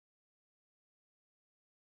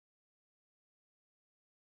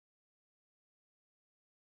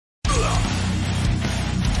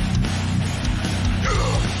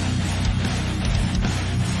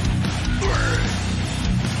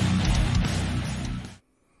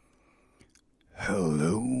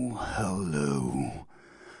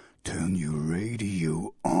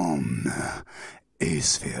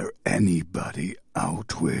Is there anybody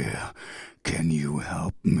out there? Can you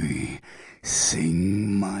help me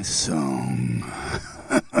sing my song?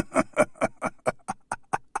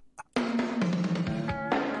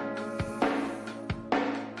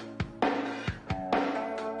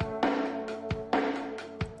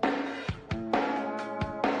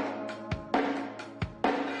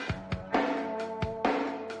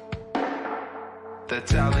 The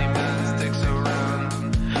Tallyman sticks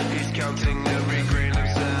around. He's counting every grain of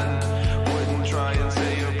sand. Wouldn't try and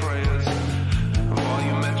say your prayers.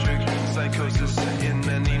 Volumetric psychosis in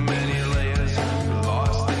many, many layers.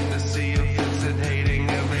 Lost in the sea of fits and hating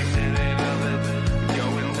every minute of it. Go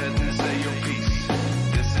ahead and say your piece.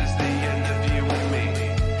 This is the end of you and me.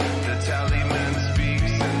 The Tallyman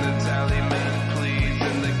speaks and the Tallyman pleads,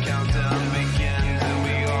 and the countdown begins, and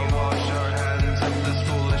we all wash our hands of this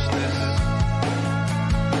foolishness.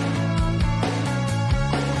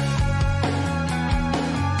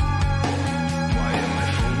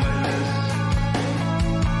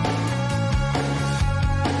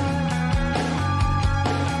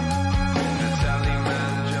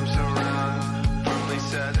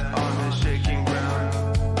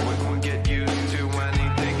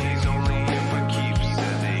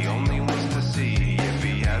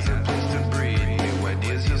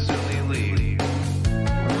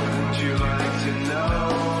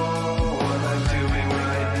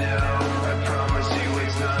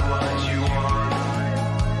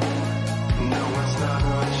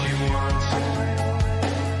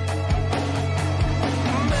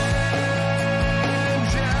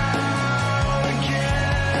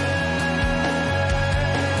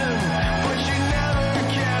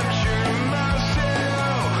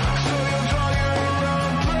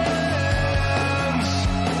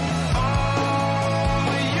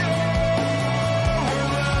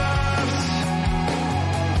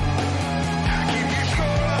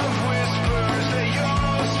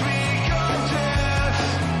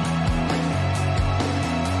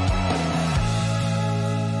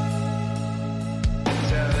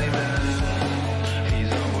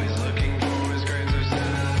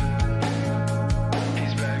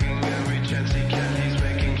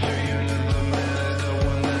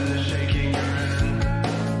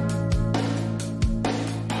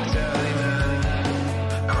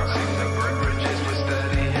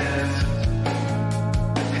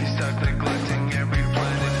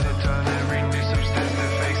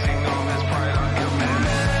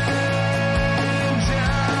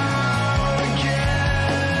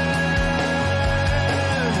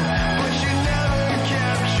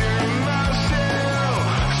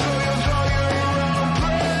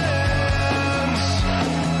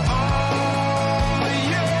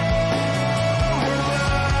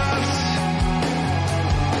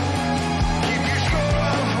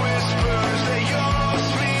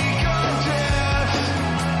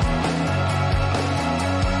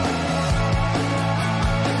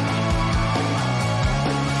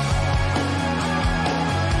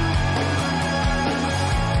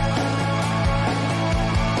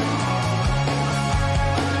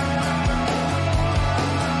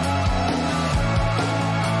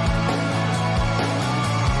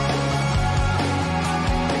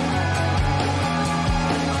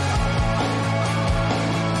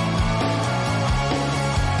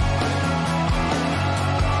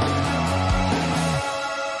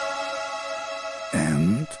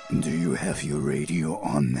 Your radio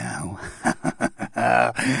on now.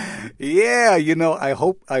 Yeah, I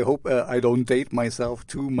hope I don't date myself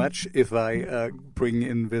too much if I bring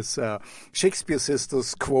in this Shakespeare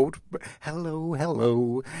Sisters quote. Hello,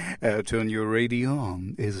 hello, turn your radio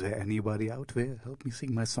on. Is there anybody out there? Help me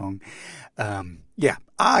sing my song. Yeah,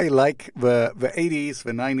 I like the 80s,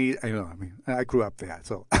 the 90s. I grew up there,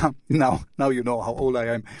 so now you know how old I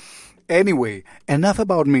am. Anyway, enough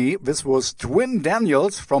about me. This was Twiin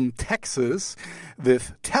Daniels from Texas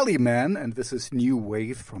with Tallyman, and this is New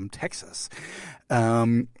Wave from Texas.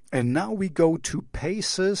 And now we go to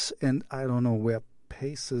Paces, and I don't know where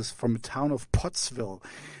Paces, from the town of Pottsville.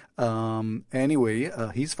 Anyway,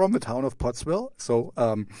 he's from the town of Pottsville. So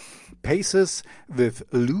Paces with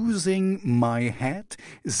Losing My Head,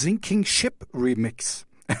 Sinking Ship remix.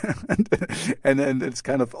 and it's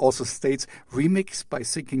kind of also states remixed by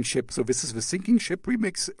Sinking Ship. So this is the Sinking Ship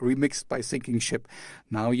remixed by Sinking Ship.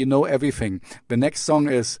 Now you know everything. The next song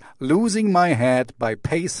is Losing My Head by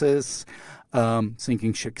Paces,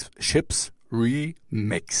 Sinking Ships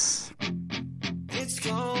remix. It's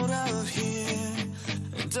cold out here,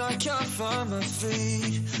 and I can't find my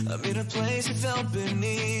feet. I'm in a place I felt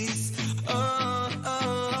beneath.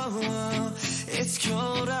 It's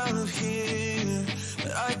cold out here,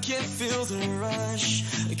 but I can feel feel the rush.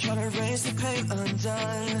 I can't erase the pain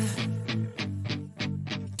undone.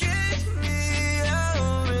 Get me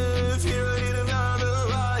out of here, I need another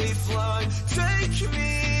lifeline. Take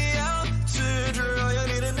me out to dry, I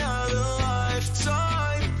need another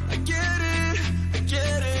lifetime. I get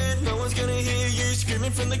it, no one's gonna hear you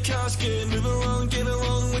screaming from the casket. Move along, get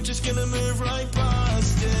along, we're just gonna move right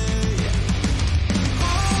past it.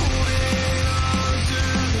 Holding on to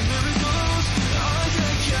the miracles, I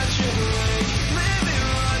can't catch a break. Living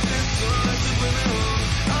like this, so that's subliminal.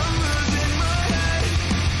 I'm losing my head,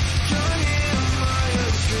 can't hear my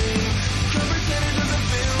own scream. Can't pretend it doesn't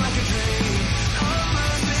feel like a dream. I'm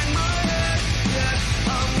losing my head, yeah,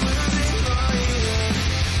 I'm losing my head.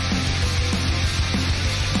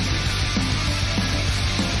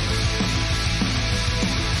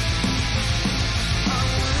 I'm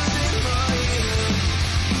losing my head.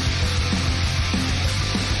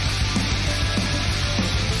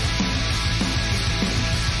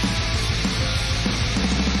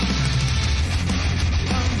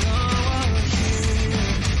 I know I'm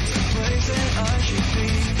here, the place that I should be,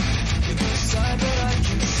 the side that I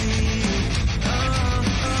can see. I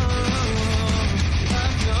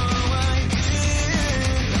know I'm here,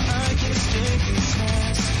 I can escape this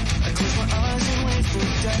mess. I close my eyes and wait for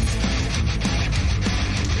death.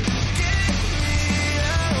 Get me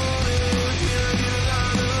out of here, I need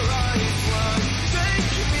another lifeline.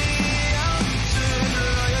 Take me out to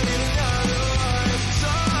dry, I need another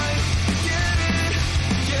lifetime. Get it,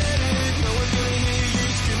 no one's gonna hear you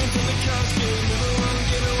screaming from the casket. Move along,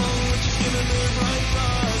 get along, we're just gonna move right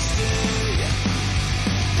past it.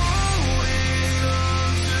 Holding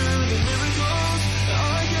on to the miracles,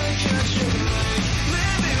 I can't catch a break.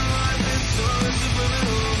 Living like this, so it's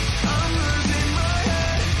subliminal. I'm losing my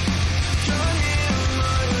head, can't hear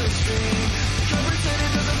my own scream. Can't pretend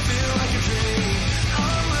it doesn't feel like a dream.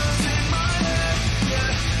 I'm losing my head,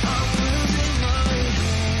 yeah, I'm losing my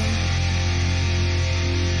head.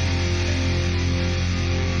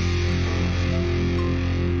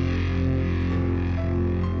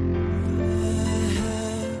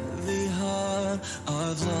 Heavy heart,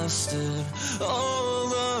 I've lost it. All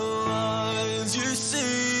the lines you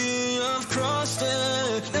see, I've crossed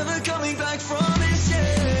it. Never coming back from this,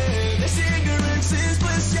 yeah. This ignorance is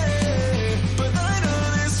bliss, yeah. But I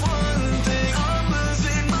know this one thing, I'm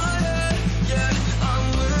losing my head, yeah,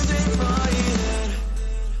 I'm losing my head.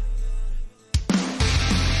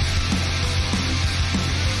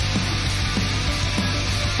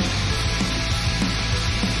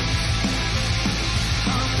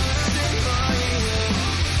 I'm losing my head.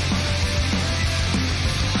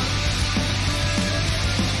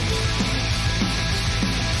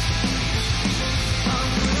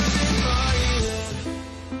 I'm losing my head.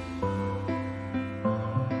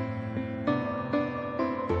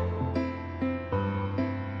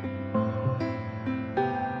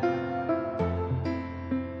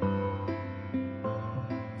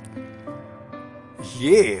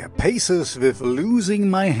 Yeah, Paces with Losing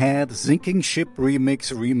My Head, Sinking Ship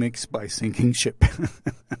remix by Sinking Ship.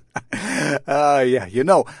 Yeah, you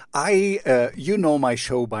know, you know my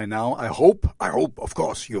show by now. I hope, of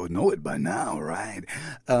course, you know it by now, right?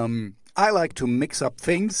 I like to mix up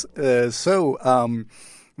things, so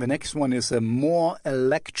the next one is a more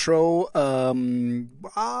electro,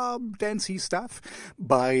 dancey stuff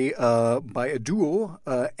by a duo,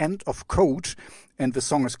 End of Code. And the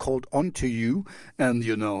song is called Onto You. And,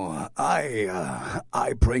 you know,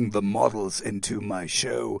 I bring the models into my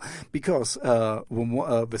show because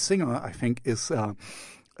the singer, I think, is a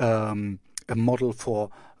model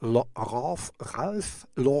for Ralph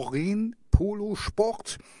Lauren Polo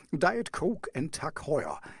Sport, Diet Coke, and Tag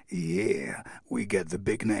Heuer. Yeah, we get the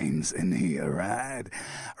big names in here, right?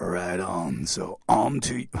 Right on. So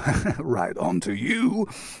right on to you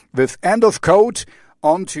with End of Code,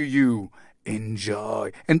 Onto You.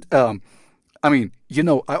 Enjoy. And I mean, you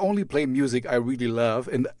know, I only play music I really love,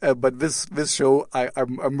 and but this show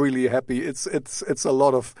I'm really happy. It's a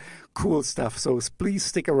lot of cool stuff. So please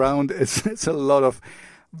stick around. It's a lot of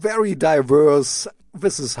very diverse.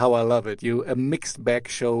 This is how I love it. A mixed bag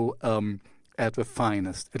show at the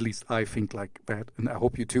finest. At least I think like that, and I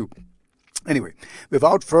hope you too. Anyway,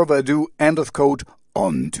 without further ado, End of Code,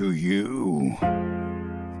 On to You.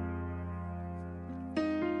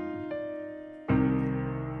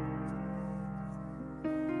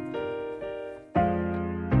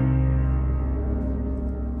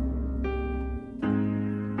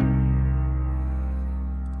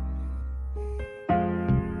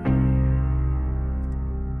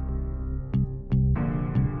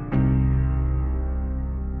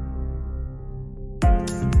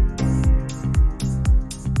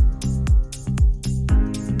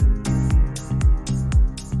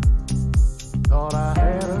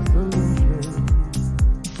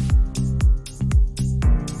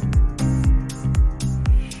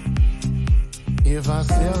 I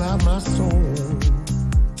sell out my soul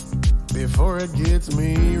before it gets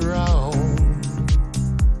me round,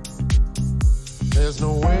 there's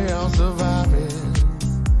no way I'll survive it.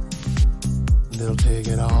 They'll take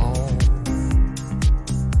it all.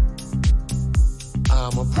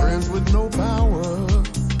 I'm a prince with no power,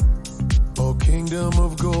 a kingdom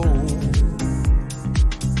of gold.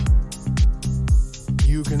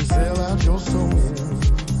 You can sell out your soul,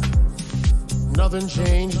 nothing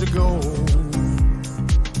changed the goal.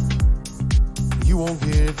 You won't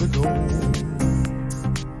get the gold.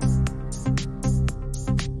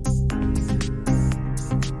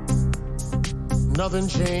 Nothing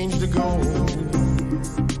changed the goal.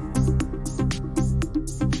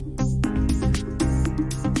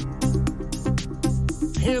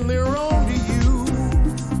 And they're on to you.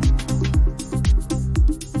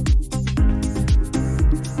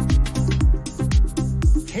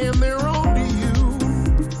 And they're on to you.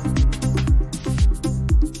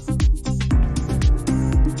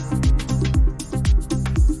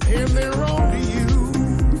 And they're on to you.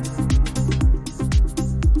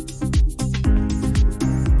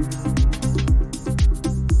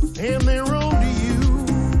 And they're on to you.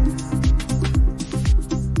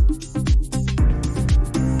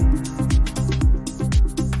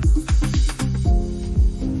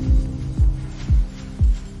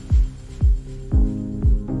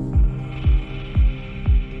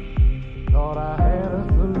 Thought I had a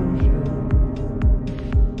solution.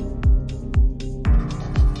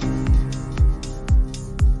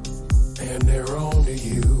 And they're on to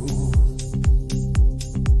you.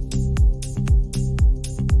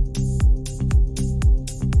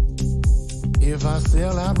 If I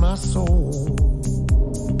sell out my soul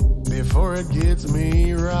before it gets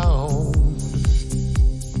me round,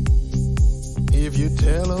 if you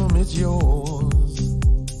tell them it's yours,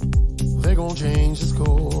 they gon' change the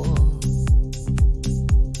score.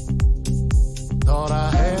 Thought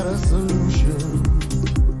I had a solution,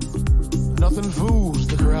 nothing fools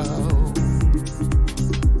the crowd.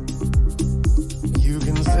 You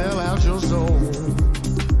can sell out your soul,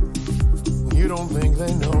 you don't think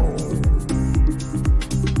they know.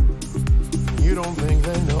 You don't think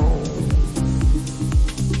they know.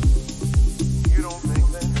 You don't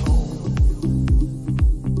think they know.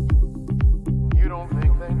 You don't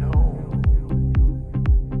think they know.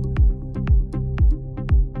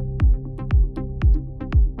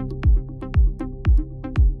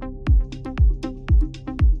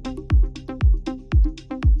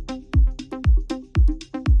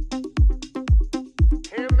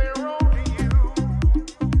 And they're on to you.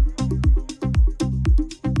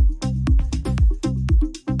 And they're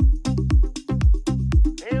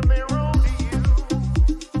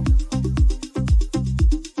on to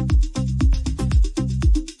you. And they're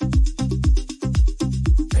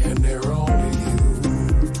on to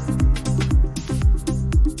you.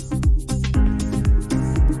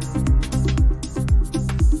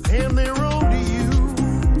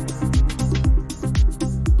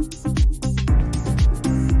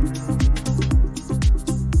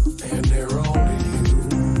 And they're on to you.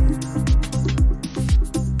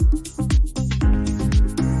 And they're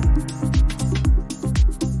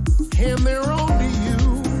on to you. And they're on to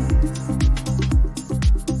you.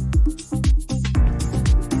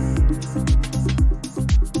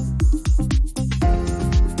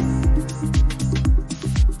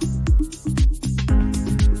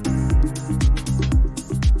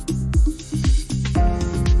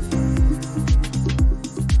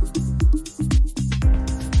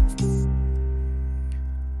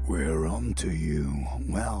 We're on to you.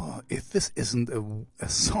 Well, if this isn't a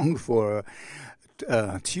song for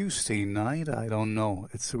Tuesday night, I don't know.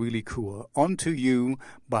 It's really cool. On to You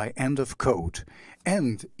by End of Code.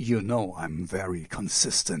 And you know I'm very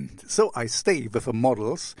consistent. So I stay with the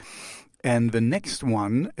models. And the next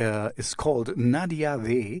one is called Nadia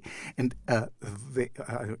Vaeh. And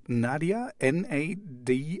Nadia,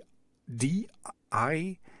 N-A-D-I,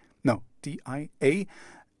 no, D-I-A-V-A-E-H.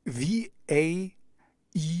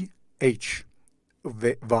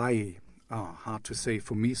 Vaeh. Hard to say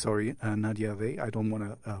for me, sorry, Nadia Vaeh. I don't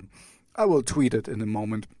want to, I will tweet it in a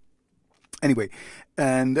moment. Anyway,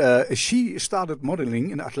 and she started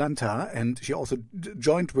modeling in Atlanta, and she also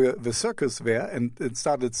joined the circus there and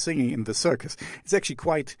started singing in the circus. It's actually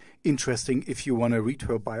quite interesting. If you want to read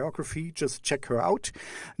her biography, just check her out,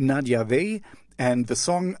 Nadia Vaeh. And the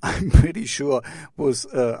song, I'm pretty sure, was,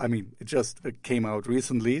 it just came out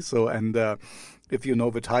recently. So, and if you know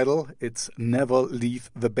the title, it's Never Leave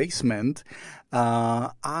the Basement.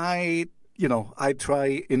 I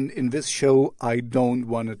try in this show, I don't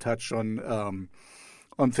want to touch on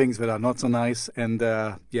on things that are not so nice, and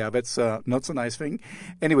that's not so nice thing.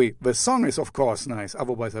 Anyway, the song is of course nice,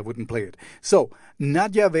 otherwise I wouldn't play it. So,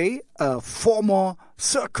 Nadia Vaeh, a former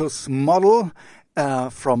circus model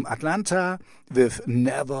from Atlanta, with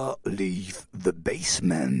Never Leave the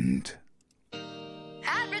Basement.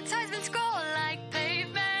 Advertisements go like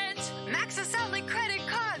pavement. Maxes out like credit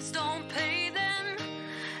cards, don't pay them.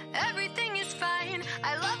 Everything is fine.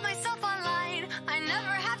 I love myself online. I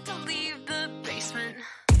never have to leave the basement.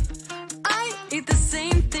 I eat the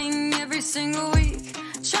same thing every single week.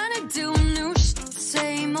 Trying to do new shit,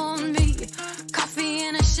 same old me. Coffee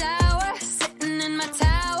in a shower, sitting in my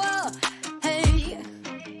towel. Hey,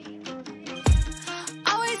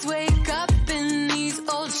 always wake up in these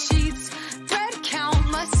old sheets. Thread count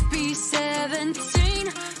must be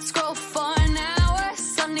 17. Scroll for an hour,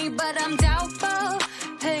 sunny but I'm doubtful.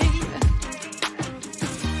 Hey,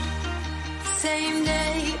 same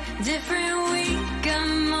day, different week.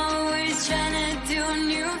 I'm always trying to do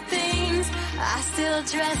new things. I still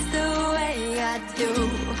dress the way I do.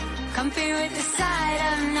 Comfy with the sight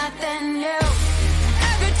of nothing new.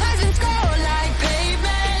 Advertisements go like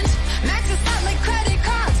pavement. Maxes out like credit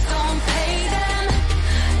cards, don't pay them.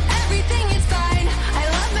 Everything is fine. I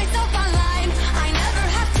love myself online. I never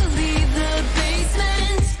have to leave the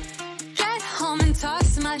basement. Get home and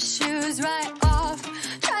toss my shoes right off.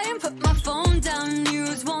 Try and put my phone down,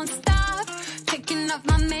 news won't stop. Taking off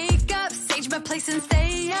my makeup, stage my place and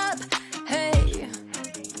stay up. Hey,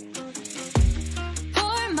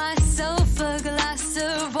 pour myself a glass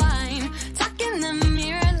of wine. Talk in the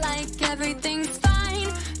mirror like everything's fine.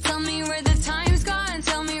 Tell me where the time's gone,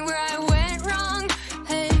 tell me where I went wrong.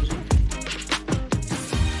 Hey,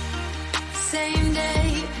 same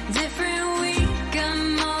day, different week.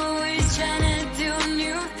 I'm always trying to do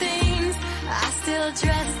new things. I still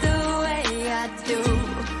dress the way I do.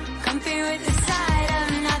 Comfy with the sight of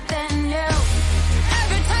nothing new.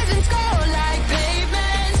 Advertisements go like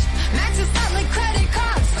pavement. Maxes out like credit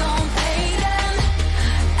cards, don't pay them.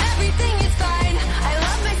 Everything is fine. I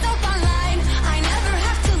love myself online. I never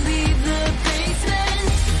have to leave the basement.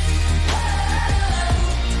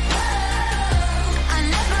 I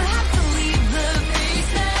never have to leave the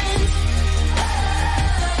basement.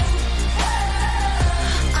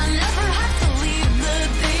 I never have to leave the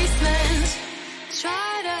basement.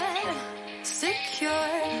 Try to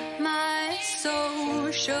secure my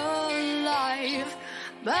social life,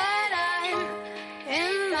 but I'm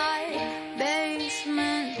in my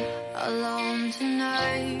basement alone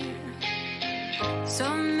tonight.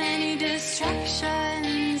 So many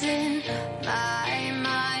distractions in my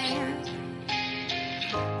mind.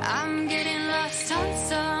 I'm getting lost on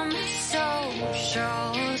some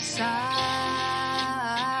social side.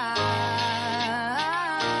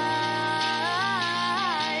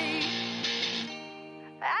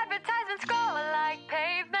 Advertisements go like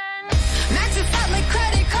pavement. Maxes out like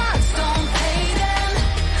credit cards, don't pay them.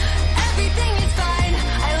 Everything is fine.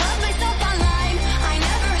 I love myself online. I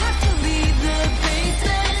never have to leave the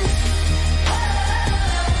basement.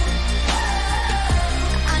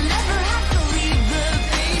 I never have to leave the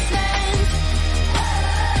basement.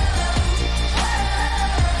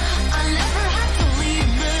 I never have to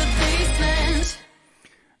leave the basement.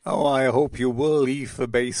 Oh, I hope you will leave the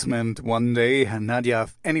basement one day, Nadia.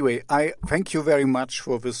 Anyway, I thank you very much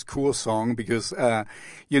for this cool song because,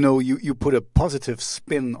 you put a positive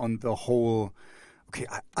spin on the whole, okay,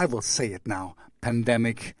 I will say it now,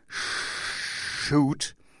 pandemic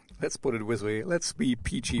shoot. Let's put it this way. Let's be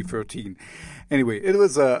PG-13. Anyway, it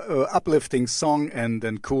was a uplifting song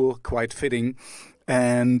and cool, quite fitting.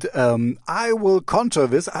 And I will counter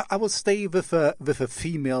this. I will stay with a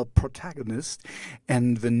female protagonist.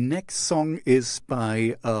 And the next song is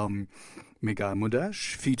by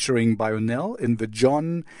Megalmodas, featuring Bionel in the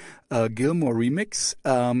John Gilmour remix.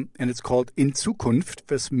 And it's called In Zukunft.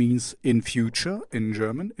 This means in future in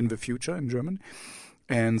German, in the future in German.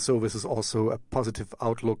 And so this is also a positive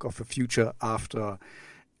outlook of a future after.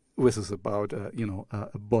 This is about, a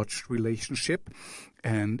botched relationship.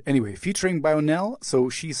 And anyway, featuring Bionel. So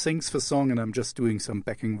she sings the song and I'm just doing some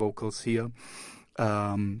backing vocals here.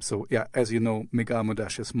 So yeah, as you know,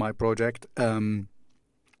 Megalmodas is my project.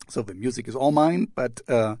 So the music is all mine, but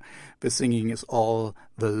the singing is all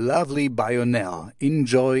the lovely Bionel.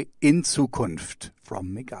 Enjoy In Zukunft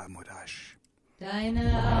from Megalmodas. Deine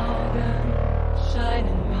Augen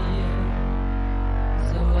scheinen mir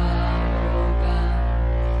so arrogant.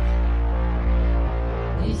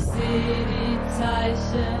 Ich sehe die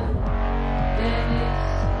Zeichen, denn ich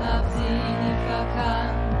hab sie nie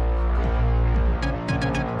verkannt.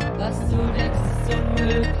 Was du denkst, ist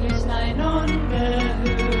unmöglich, nein,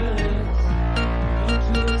 unmöglich. Du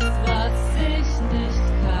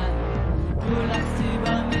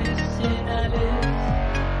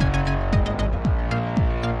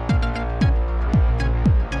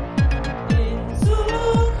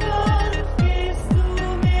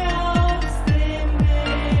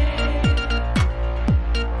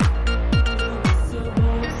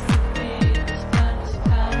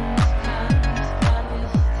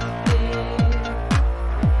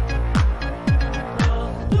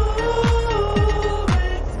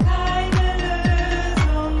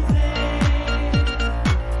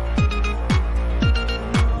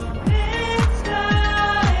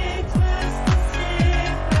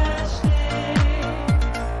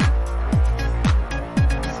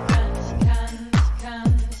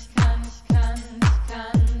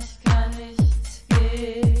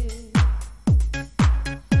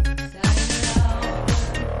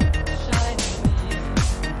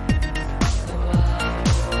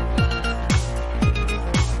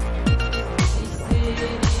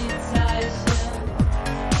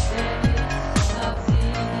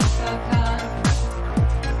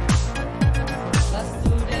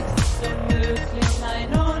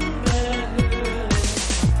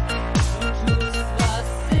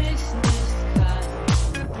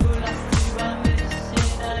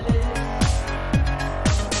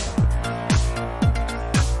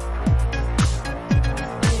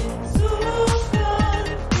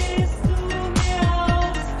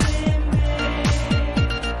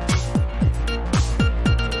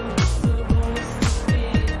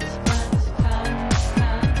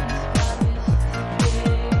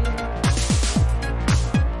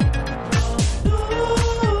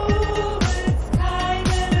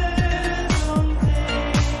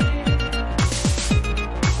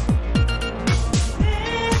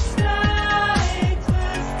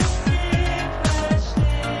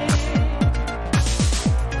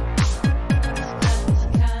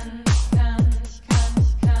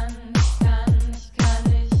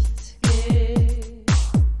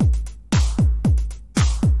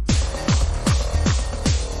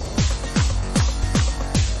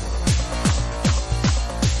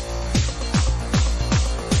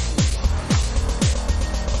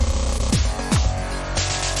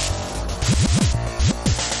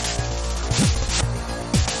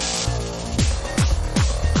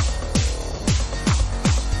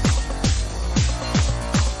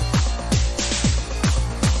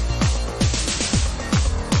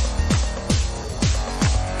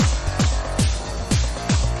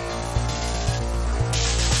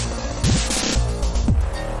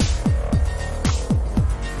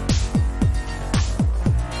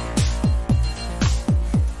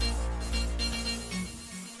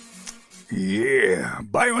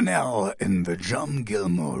Bionel in the John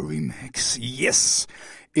Gilmour remix. Yes,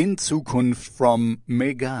 in Zukunft from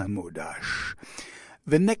Megalmodas.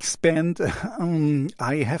 The next band,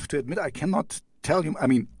 I have to admit, I cannot tell you. I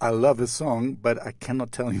mean, I love the song, but I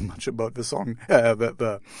cannot tell you much about the song,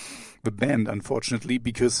 the band, unfortunately,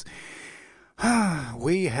 because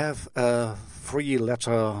we have a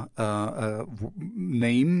three-letter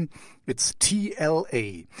name. It's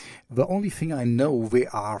TLA. The only thing I know, they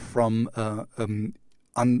are from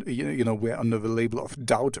we're under the label of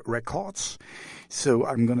Doubt Records. So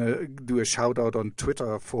I'm gonna do a shout out on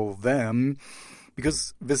Twitter for them,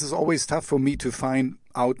 because this is always tough for me to find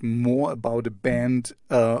out more about a band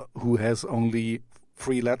who has only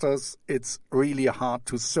 3 letters. It's really hard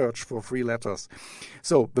to search for 3 letters.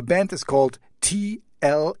 So the band is called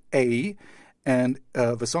TLA, and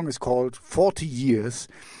the song is called 40 Years.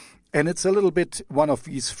 And it's a little bit one of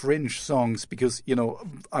these fringe songs, because,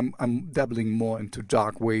 I'm dabbling more into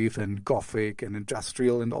dark wave and gothic and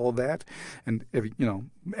industrial and all that, and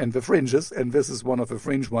and the fringes. And this is one of the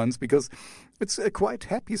fringe ones, because it's a quite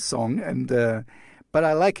happy song, and but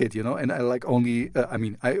I like it, and I like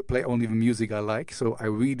I play only the music I like, so I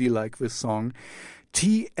really like this song.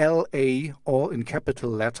 TLA, all in capital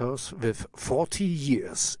letters, with 40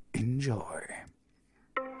 Years. Enjoy.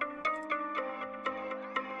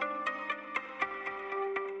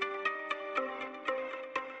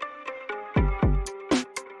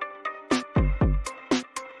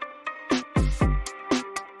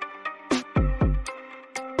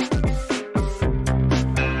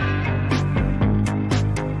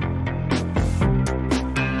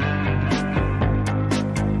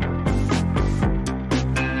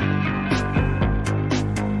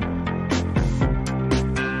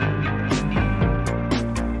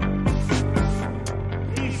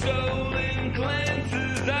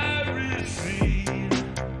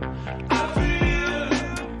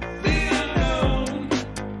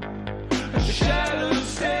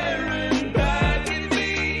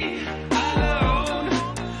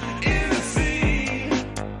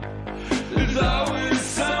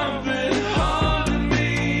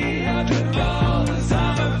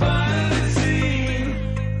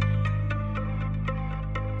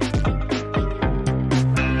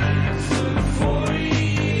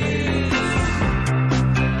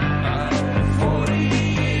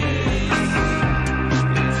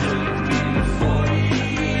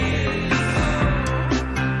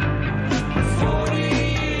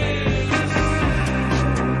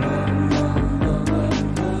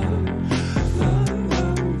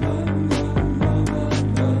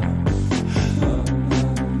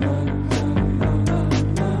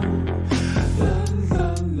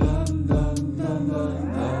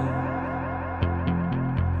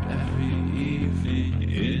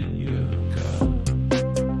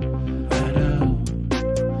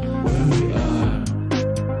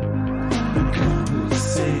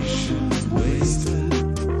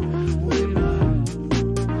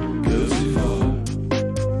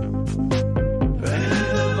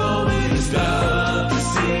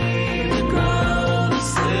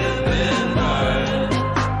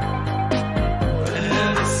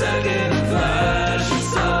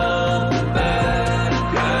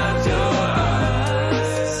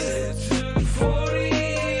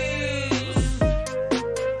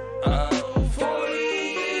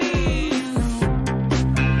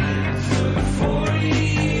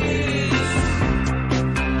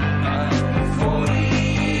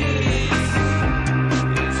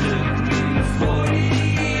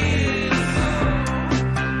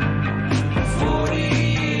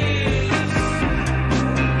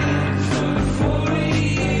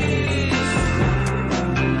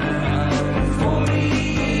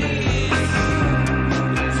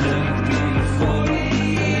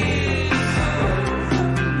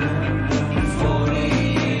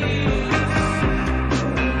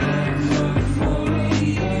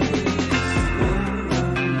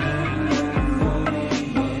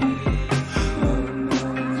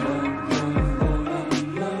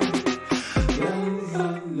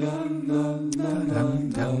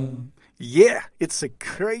 Yeah, it's a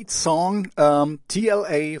great song,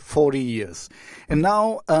 TLA 40 Years. And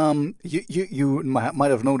now you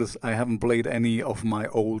might have noticed I haven't played any of my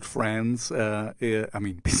old friends,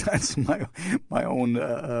 besides my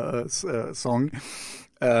own song.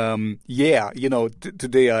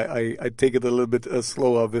 Today I take it a little bit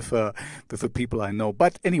slower with the people I know.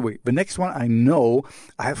 But anyway, the next one I know,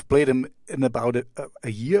 I have played him in about a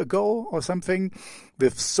year ago or something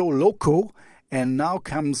with So Loco. And now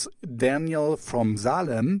comes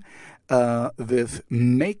DanielFromSalem with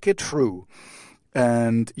Make It True.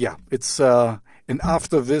 And yeah, it's And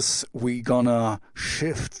after this, we gonna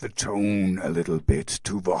shift the tone a little bit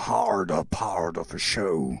to the harder part of the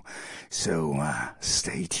show. So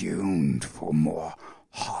stay tuned for more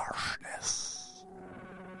harshness.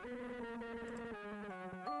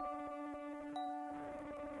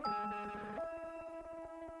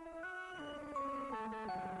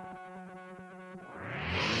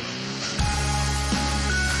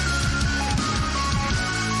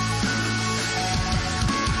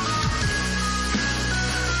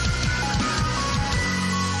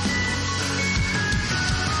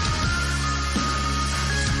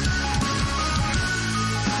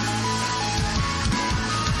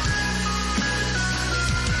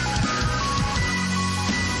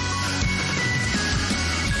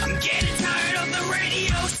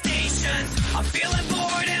 I'm feeling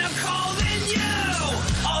bored and I'm calling you.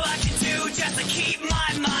 All I can do just to keep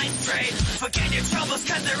my mind straight. Forget your troubles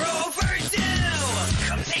cause they're overdue.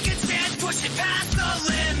 Come take a chance, push it past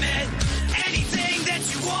the limit. Anything that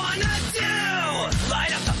you wanna do.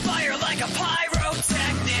 Light up the fire like a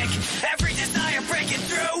pyrotechnic. Every desire breaking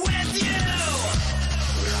through with you.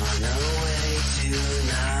 Run away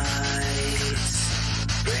tonight.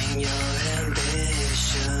 Bring your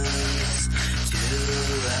ambitions to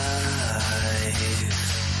life.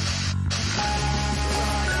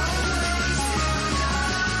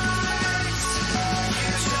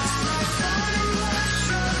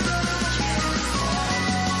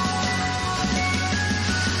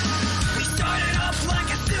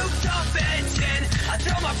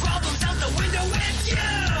 Throw my problems out the window with you.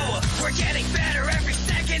 We're getting better every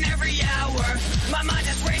second, every hour. My mind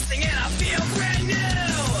is racing and I feel brand new.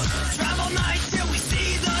 Travel night till we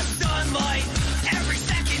see the sunlight. Every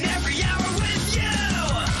second, every hour with you.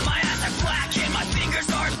 My eyes are black and my fingers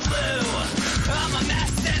are blue. I'm a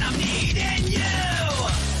mess and I'm needing you.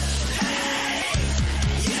 Hey,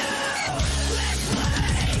 you, let's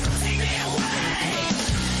play. Take me away.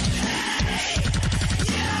 Hey,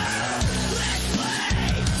 you, let's play.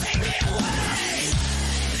 Take me away.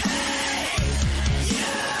 Hey, you,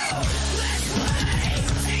 let's play.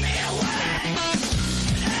 Take me away.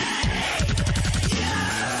 Hey, you,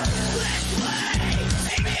 let's play.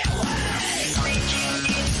 Take me away. Speaking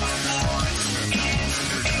in my voice and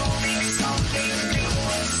building something new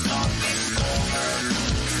and something over.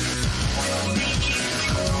 We'll make it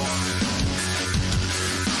through.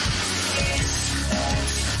 This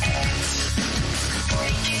won't end.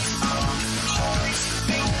 Breaking our hearts,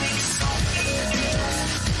 building something new.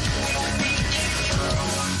 We'll make it through.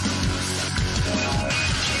 We'll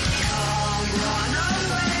make it come. Run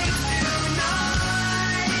away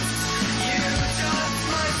tonight. You just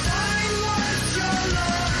might find what you're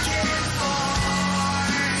looking for.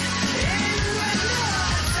 And when the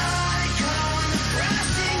tide comes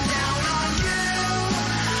crashing down on you,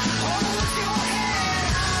 hold your head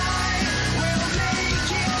high. We'll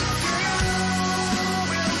make it through.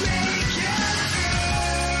 We'll make it through.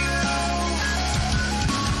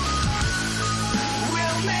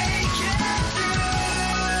 We'll make it through.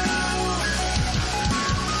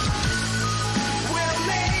 We'll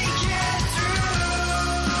make it through.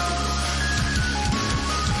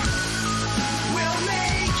 We'll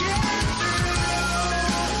make it through.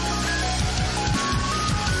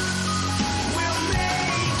 We'll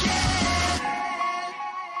make it.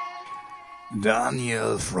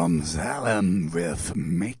 DanielFromSalem with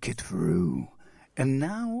Make It Through. And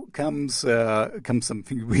now comes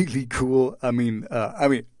something really cool. I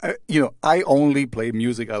only play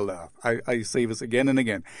music I love. I say this again and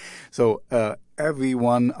again. So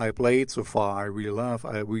everyone I played so far I really love.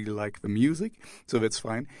 I really like the music, so that's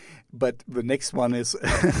fine. But the next one is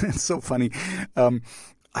it's so funny.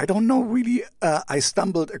 I don't know really. I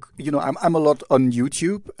stumbled. I'm a lot on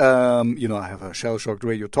YouTube. I have a Shellshocked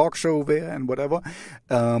Radio talk show there and whatever.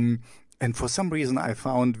 And for some reason, I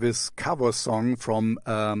found this cover song from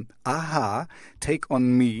Aha, "Take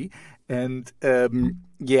on Me," and and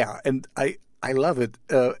I love it.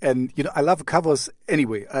 I love covers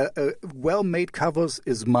anyway. Well-made covers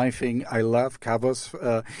is my thing. I love covers.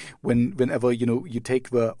 Whenever you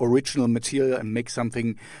take the original material and make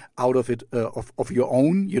something out of it of your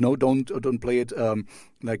own. Don't play it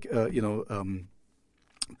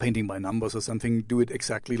painting by numbers or something. Do it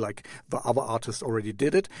exactly like the other artist already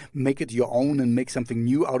did it. Make it your own and make something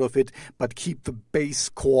new out of it, but keep the base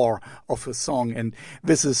core of a song. And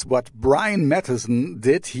this is what Brian Matteson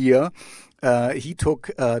did here. He took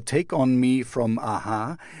Take On Me from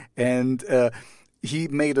Aha and he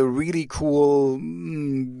made a really cool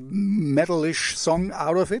metalish song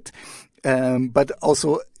out of it. But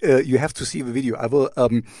also you have to see the video. I will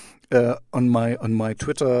on my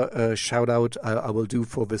Twitter shout out I will do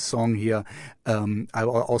for this song here. I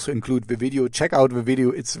will also include the video. Check out the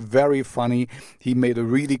video; it's very funny. He made a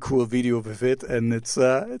really cool video with it, and it's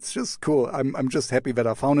just cool. I'm just happy that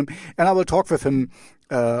I found him, and I will talk with him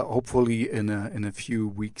hopefully in a few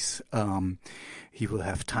weeks. He will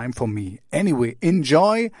have time for me. Anyway,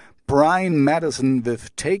 enjoy Brian Matteson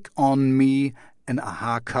with "Take on Me," an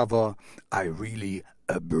Aha cover. I really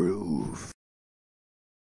approve.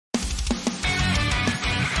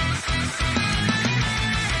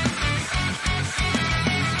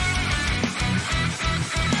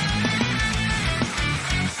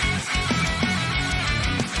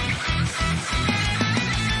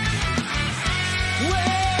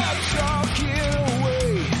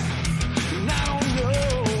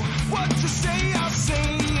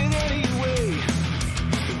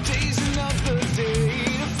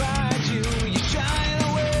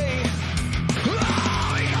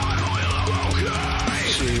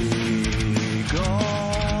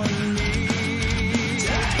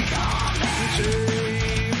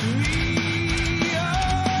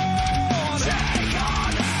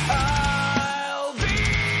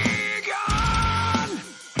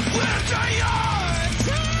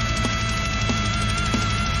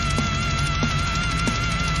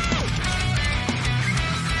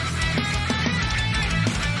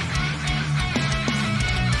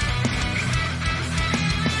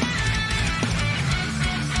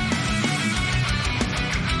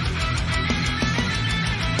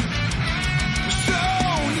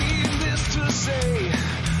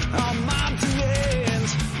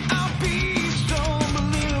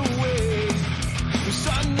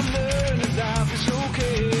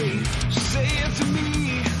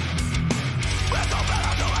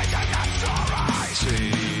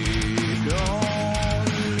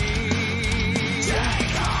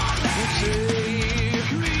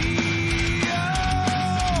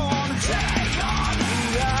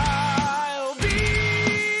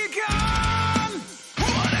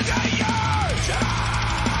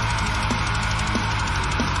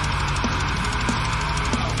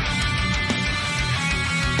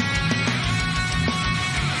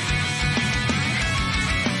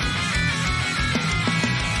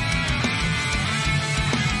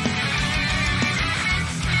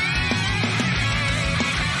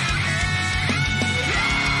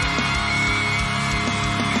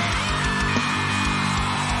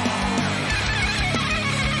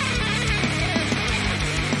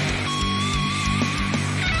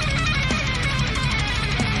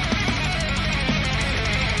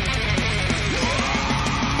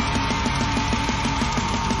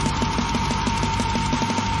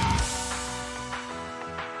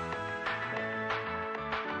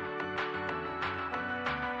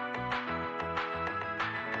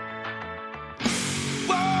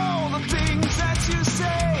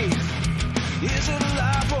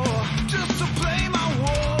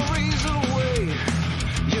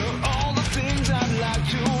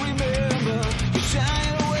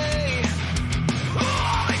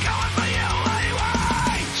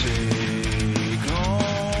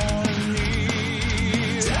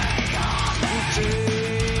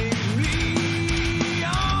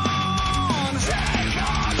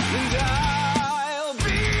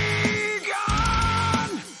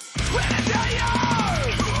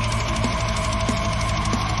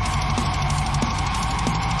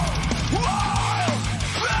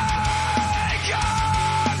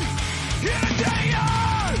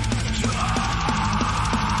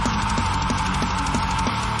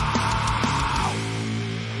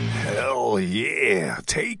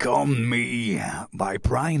 Take on Me by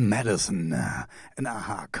Brian Matteson, an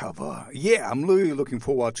Aha cover. Yeah, I'm really looking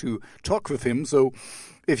forward to talk with him. So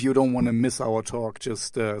if you don't want to miss our talk,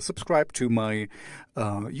 just subscribe to my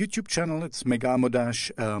YouTube channel. It's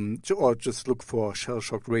Megalmodas, or just look for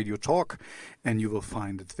Shellshocked Radio Talk, and you will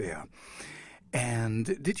find it there.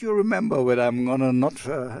 And did you remember that I'm gonna not?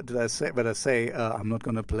 Did I say I'm not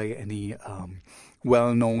gonna play any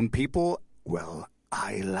well-known people? Well,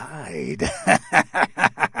 I lied.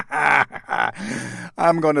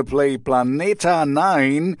 I'm going to play Planeetta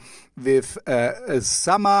 9 with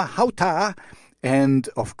Sama Hauta, and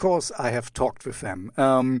of course I have talked with them.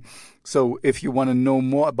 So if you want to know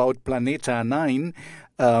more about Planeetta 9,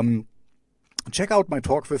 check out my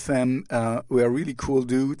talk with them. We're really cool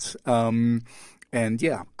dudes. And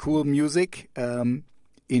yeah, cool music.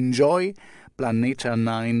 Enjoy Planeetta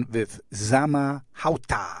 9 with Sama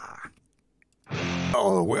Hauta.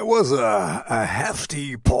 Oh, there was a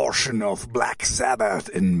hefty portion of Black Sabbath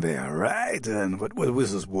in there, right? And but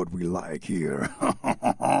this is what we like here.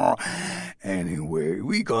 Anyway,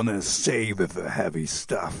 we're gonna stay with the heavy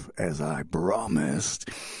stuff as I promised.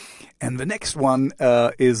 And the next one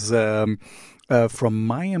is from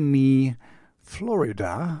Miami,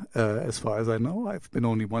 Florida. As far as I know, I've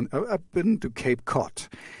been to Cape Cod.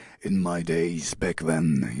 In my days back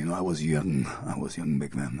then, I was young.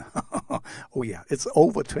 Back then. Oh yeah, it's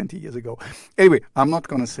over 20 years ago. Anyway, I'm not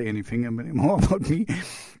going to say anything anymore about me.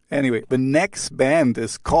 Anyway, the next band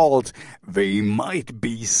is called They Might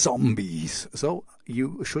Be Zombies. So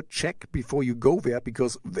you should check before you go there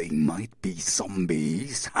because they might be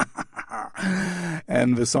zombies.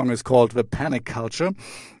 And the song is called The Panic Culture.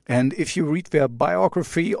 And if you read their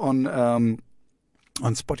biography on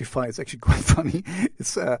Spotify, it's actually quite funny.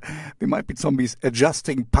 It's They Might Be Zombies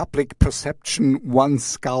adjusting public perception one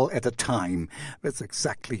skull at a time. That's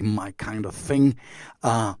exactly my kind of thing.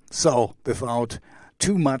 So without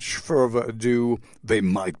too much further ado, They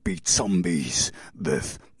Might Be Zombies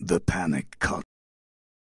with The Panic Culture.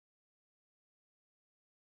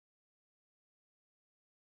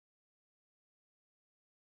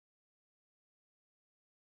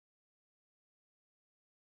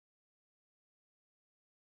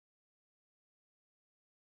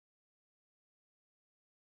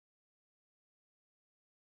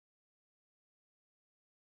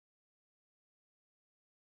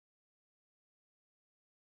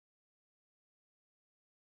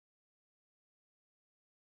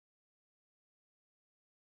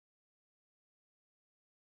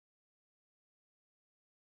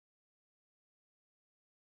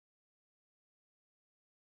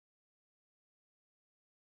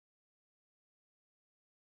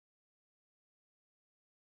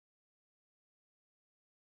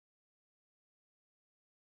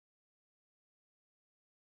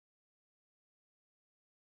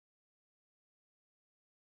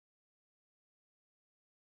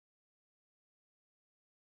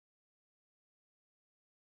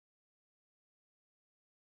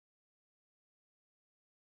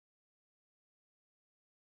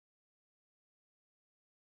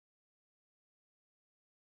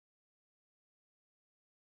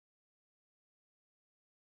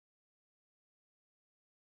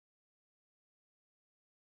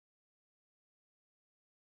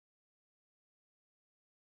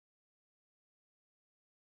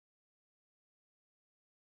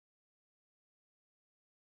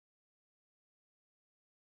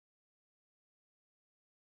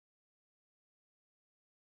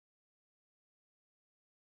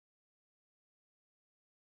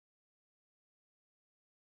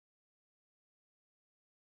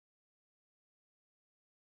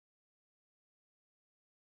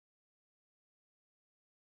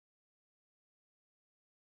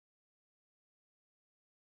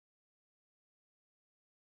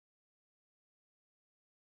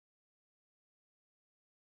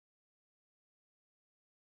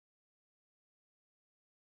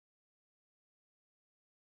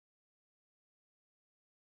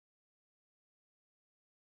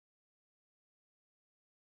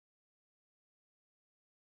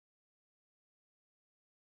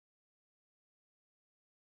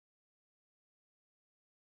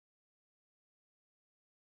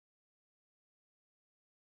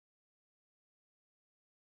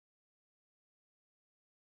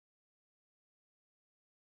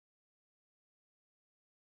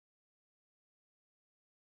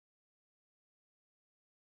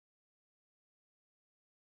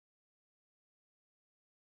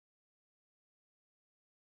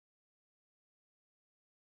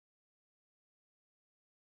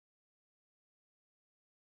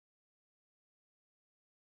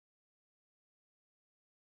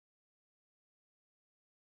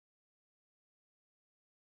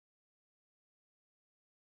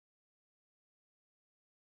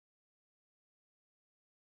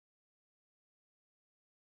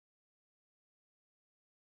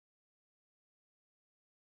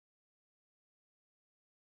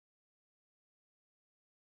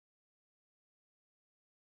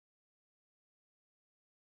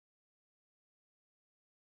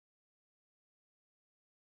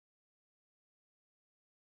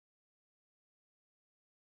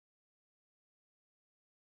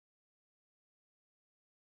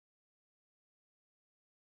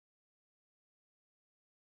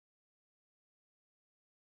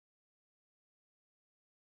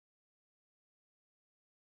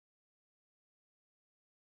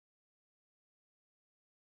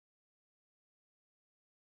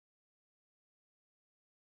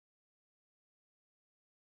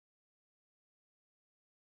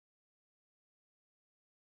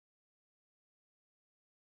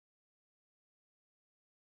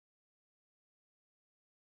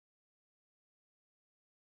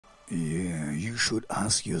 Yeah, you should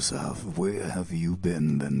ask yourself, where have you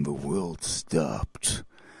been when the world stopped?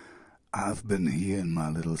 I've been here in my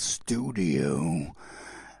little studio,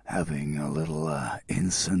 having a little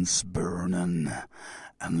incense burning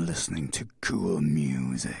and listening to cool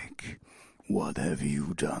music. What have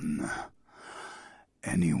you done?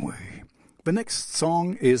 Anyway, the next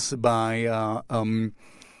song is by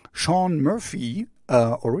Sean Murphy,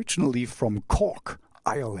 originally from Cork,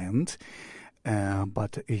 Ireland.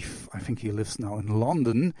 But I think he lives now in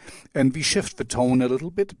London, and we shift the tone a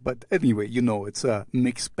little bit. But anyway, you know, it's a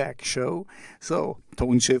mixed bag show, so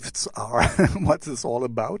tone shifts are what it's all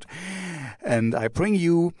about. And I bring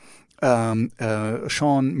you Sean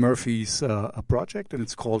Murphy's project, and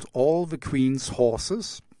it's called All the Queen's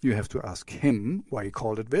Horses. You have to ask him why he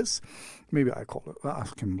called it this. Maybe I'll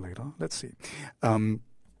ask him later. Let's see.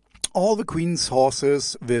 All the Queen's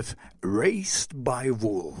Horses with Raised by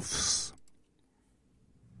Wolves.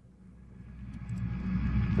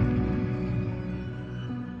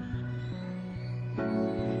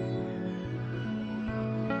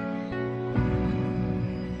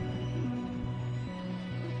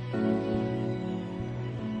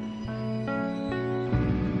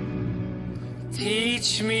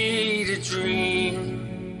 Teach me to dream,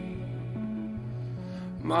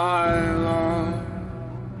 my love,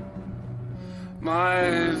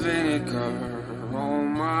 my vinegar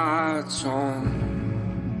on my tongue.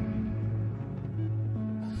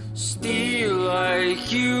 Steal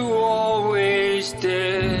like you always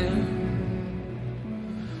did,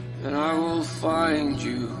 and I will find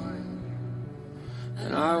you,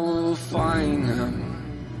 and I will find them.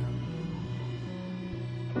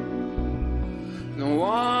 No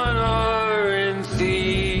honor in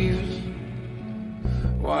thieves,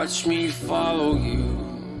 watch me follow you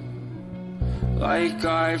like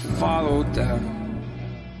I followed them.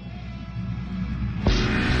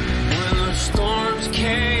 When the storms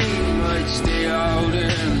came, I'd stay out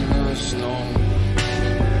in the snow.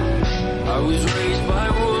 I was raised by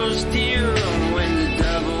wolves, dear, and when the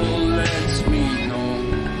devil lets me know,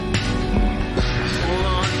 hold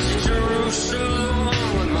on to Jerusalem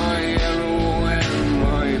with my arrow.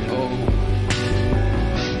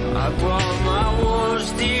 I brought my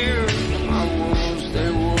wolves, dear, my wolves,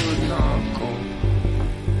 they would not go.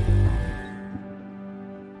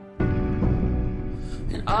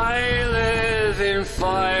 And I live in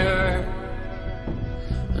fire,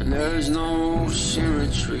 and there's no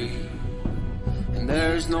symmetry, and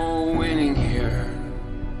there's no winning here.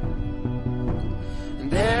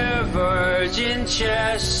 And their virgin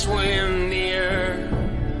chests swim near,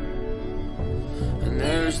 and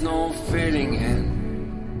there's no fitting in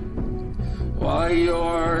while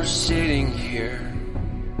you're sitting here.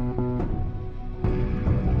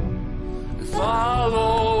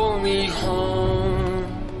 Follow me home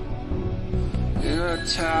in a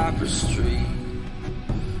tapestry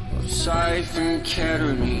of siphon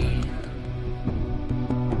ketamine,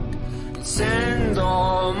 and send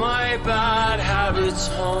all my bad habits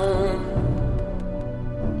home,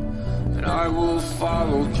 and I will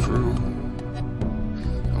follow through,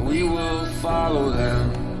 and we will follow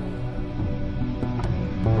them.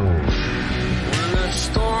 When the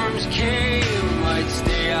storms came, I'd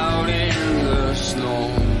stay out in the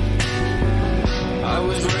snow. I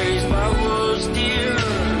was raised by wolves, dear,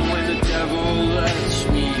 and when the devil lets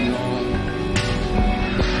me know,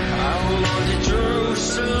 I hold on to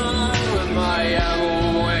Jerusalem with my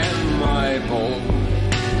arrow and my bow.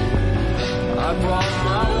 I brought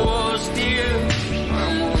my wolves, dear, my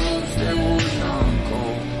wolves, they would not go.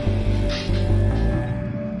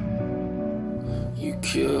 You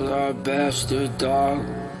killed our bastard dog,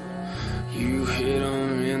 you hid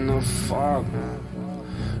him in the fog.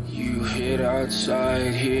 You hid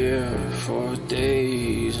outside here for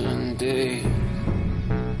days and days.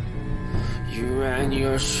 You ran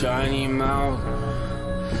your shiny mouth,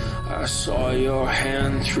 I saw your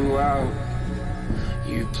hand throughout.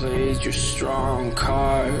 You played your strong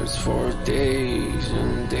cards for days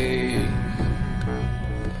and days.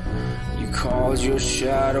 You called your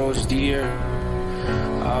shadows dear,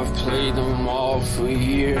 I've played them all for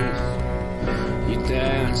years. You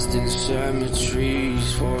danced in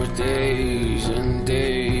cemeteries for days and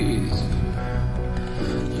days.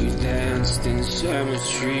 You danced in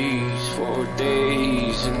cemeteries for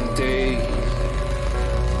days and days.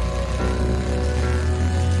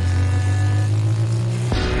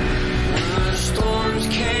 When the storms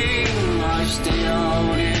came, I stayed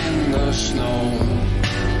out in the snow.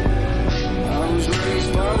 I was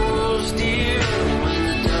raised by wolves, dear, when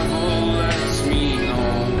the devil lets me know.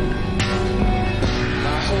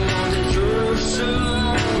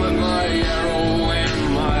 Jerusalem with my arrow and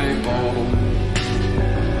my bow.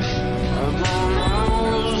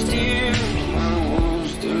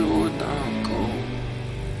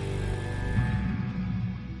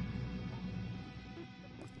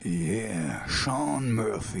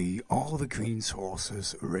 Feet, all the queen's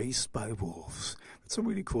horses raced by wolves. It's a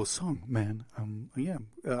really cool song, man.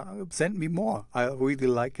 Send me more. I really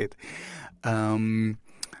like it. The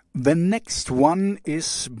next one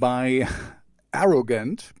is by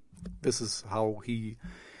Arrogant. This is how he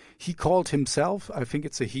called himself. I think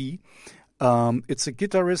it's a he. It's a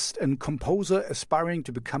guitarist and composer aspiring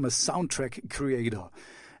to become a soundtrack creator.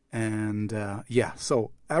 And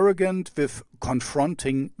so Arrogant with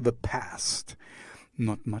Confronting the Past.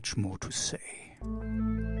 Not much more to say.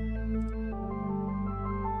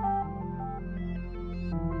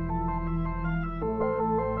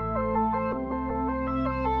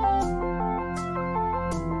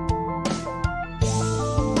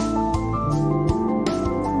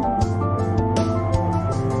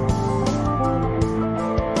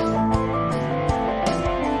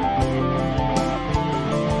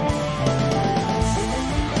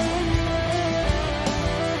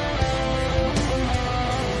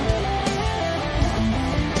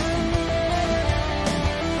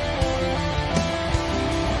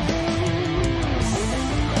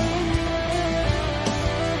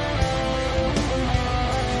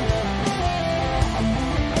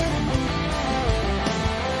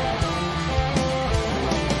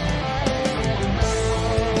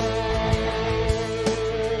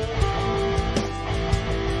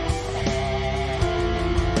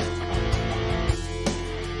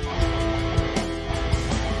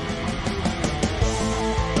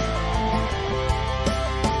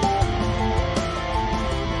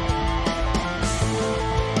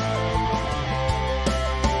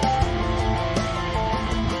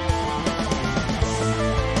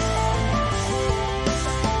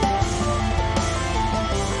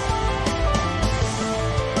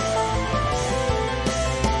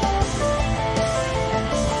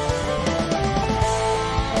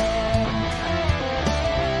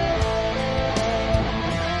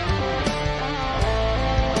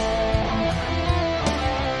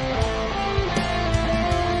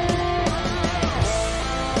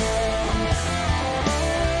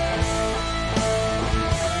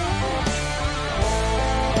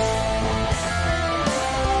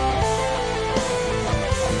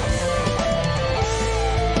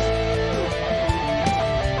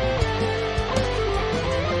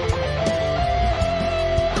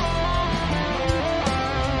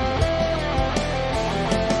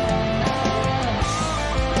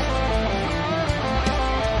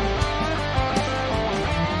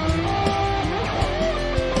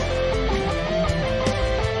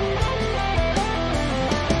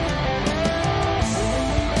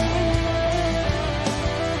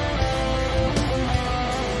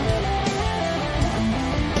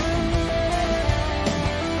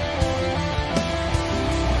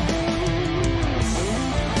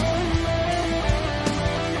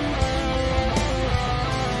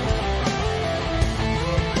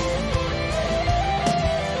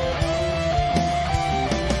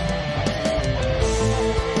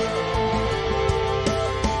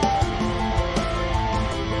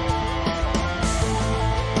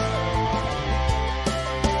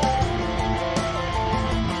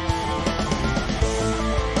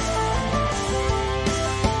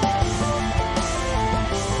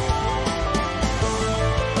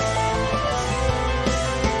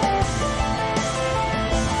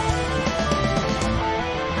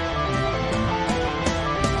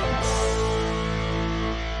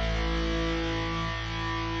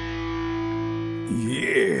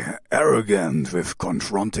 Arrogant with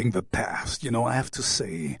Confronting the Past. You know, I have to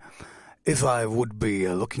say, if I would be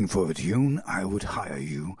looking for a tune, I would hire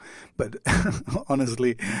you. But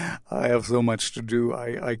honestly, I have so much to do.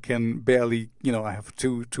 I can barely, I have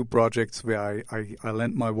two projects where I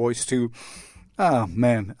lend my voice to. Ah,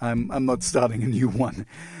 man, I'm not starting a new one.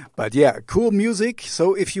 But yeah, cool music.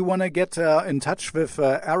 So if you want to get in touch with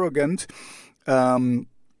Arrogant,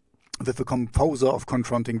 with the composer of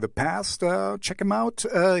Confronting the Past, check him out.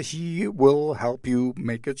 He will help you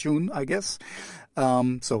make a tune, I guess.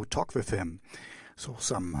 So talk with him. So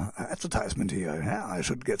some advertisement here. Yeah, I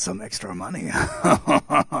should get some extra money.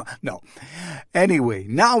 No. Anyway,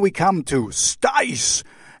 now we come to STICE.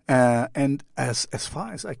 And as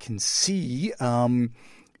far as I can see,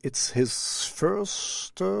 it's his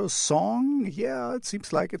first song. Yeah, it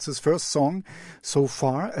seems like it's his first song so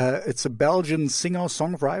far. It's a Belgian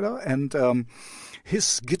singer-songwriter, and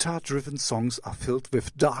his guitar-driven songs are filled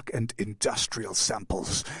with dark and industrial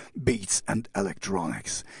samples, beats, and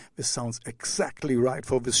electronics. This sounds exactly right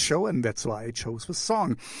for this show, and that's why I chose this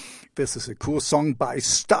song. This is a cool song by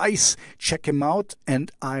STICE. Check him out,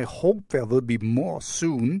 and I hope there will be more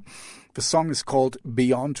soon. The song is called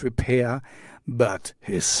Beyond Repair. but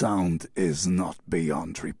his sound is not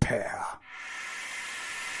beyond repair.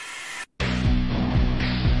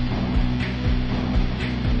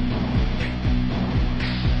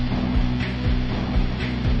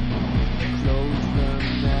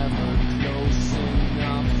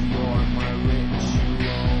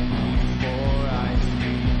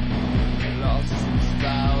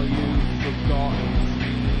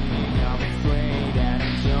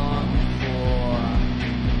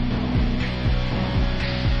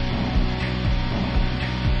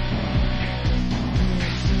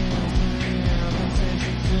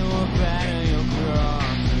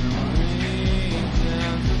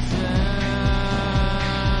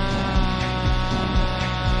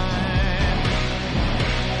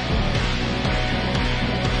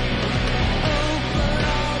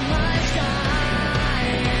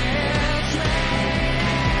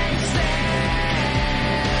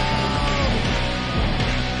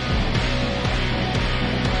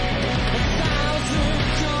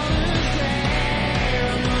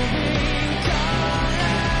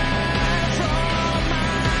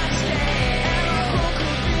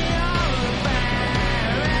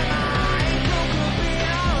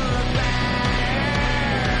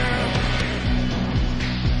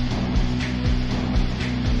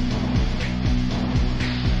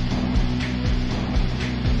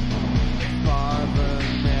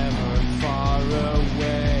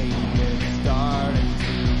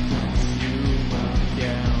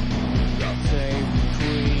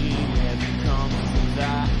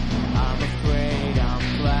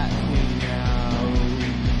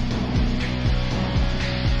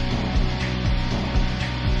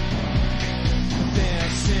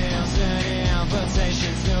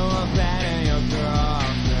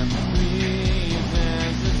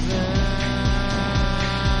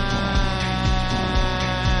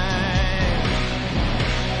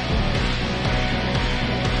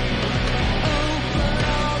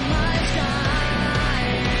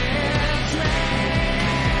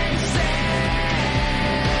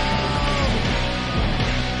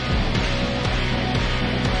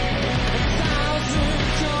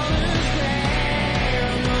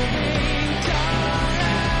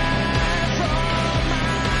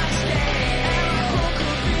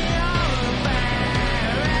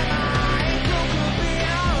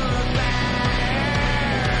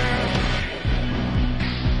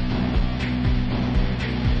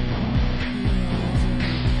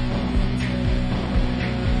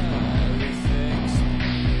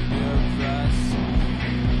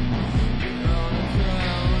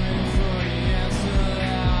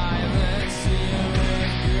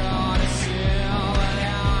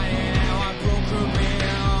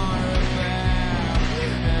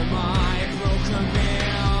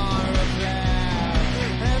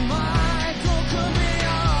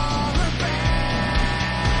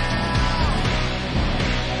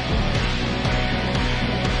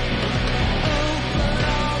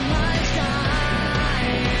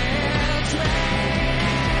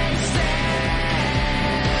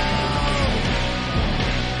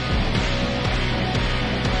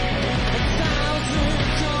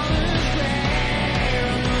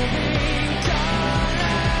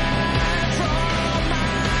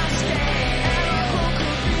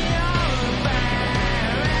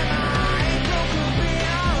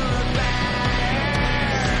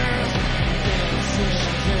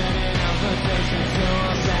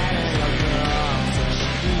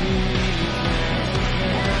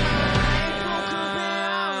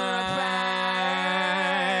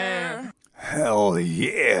 Hell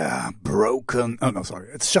yeah, broken. Oh no, sorry.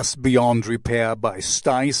 It's just Beyond Repair by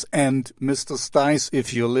STICE. And Mr. STICE,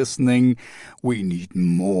 if you're listening, we need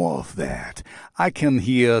more of that. I can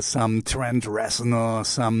hear some Trent Reznor,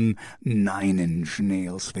 some 9 Inch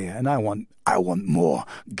Nails there, and I want more.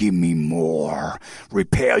 Give me more.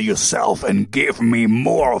 Repair yourself and give me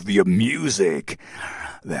more of your music.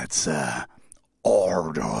 That's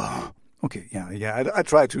order. Okay, yeah. I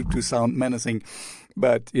try to sound menacing,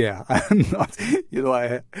 but yeah, I'm not. You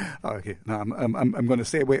know, okay. No, I'm going to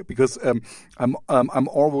stay away because I'm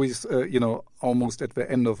always almost at the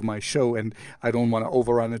end of my show, and I don't want to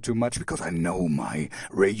overrun it too much because I know my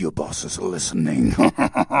radio boss is listening,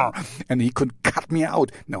 and he could cut me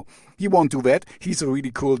out. No, he won't do that. He's a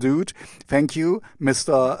really cool dude. Thank you,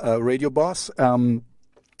 Mr. Radio Boss.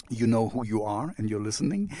 You know who you are and you're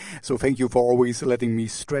listening. So thank you for always letting me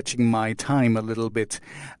stretching my time a little bit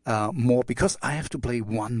more, because I have to play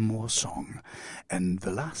one more song. And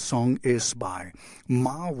the last song is by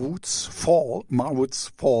Marwood's Fall,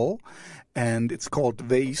 and it's called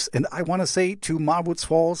Vaeh. And I want to say to Marwood's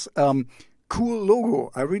Falls, cool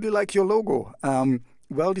logo. I really like your logo.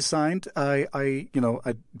 well designed. I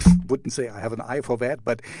wouldn't say I have an eye for that,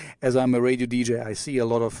 but as I'm a radio DJ, I see a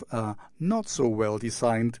lot of not so well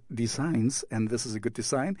designed designs, and this is a good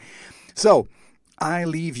design. So I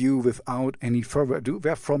leave you without any further ado.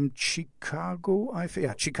 They're from Chicago,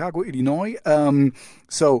 Chicago, Illinois.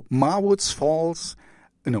 So Marwood's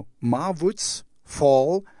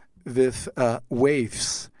Fall with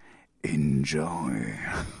Waves. Enjoy.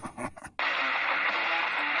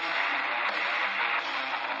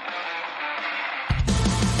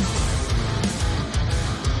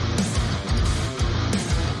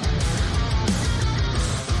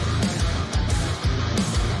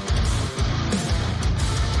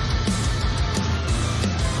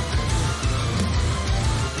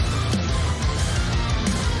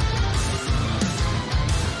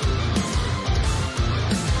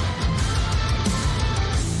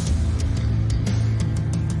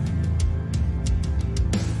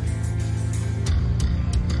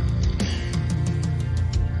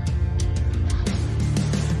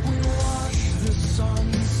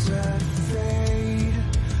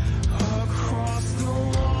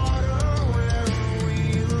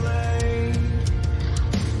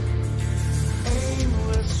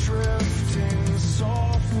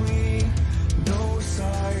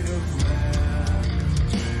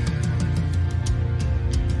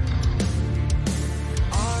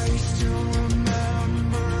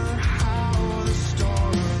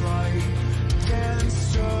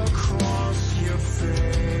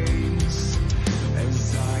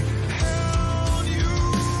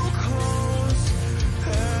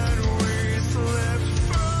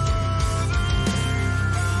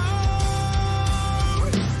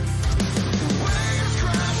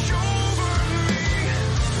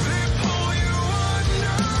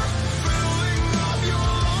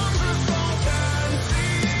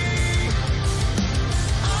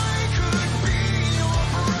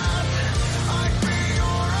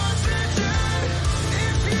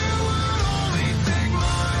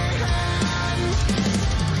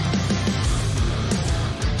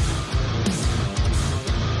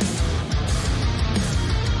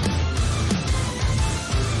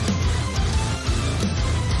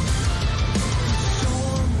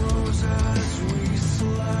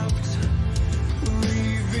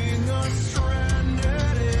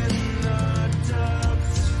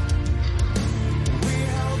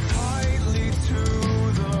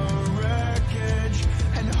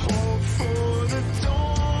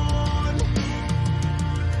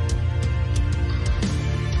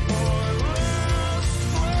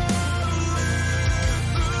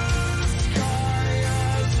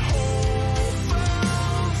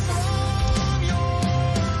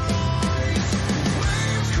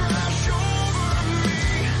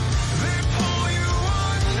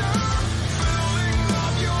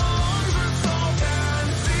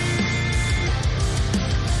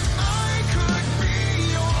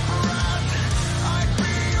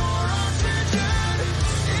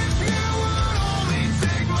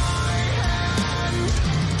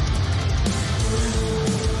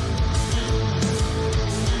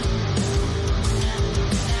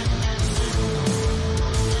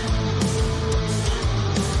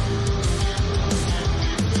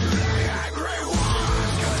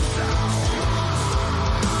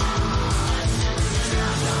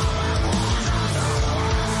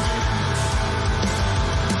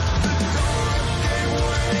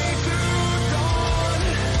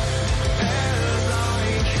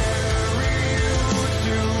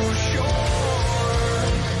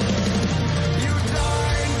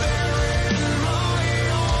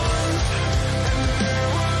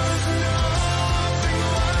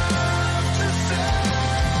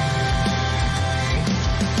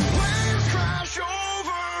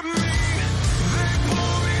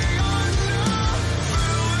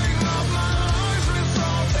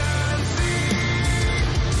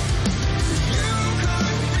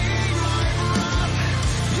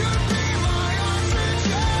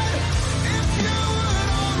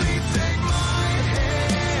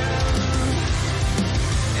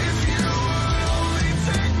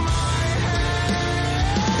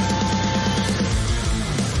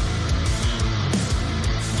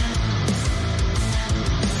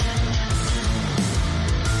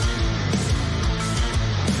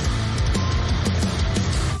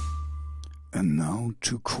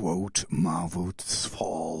 To quote Marwood's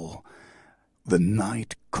Fall, the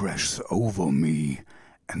night crashes over me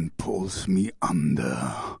and pulls me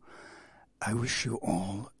under. I wish you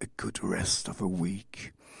all a good rest of a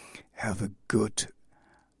week. Have a good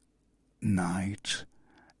night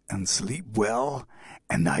and sleep well.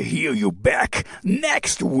 And I hear you back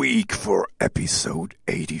next week for episode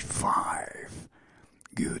 85.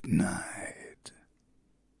 Good night.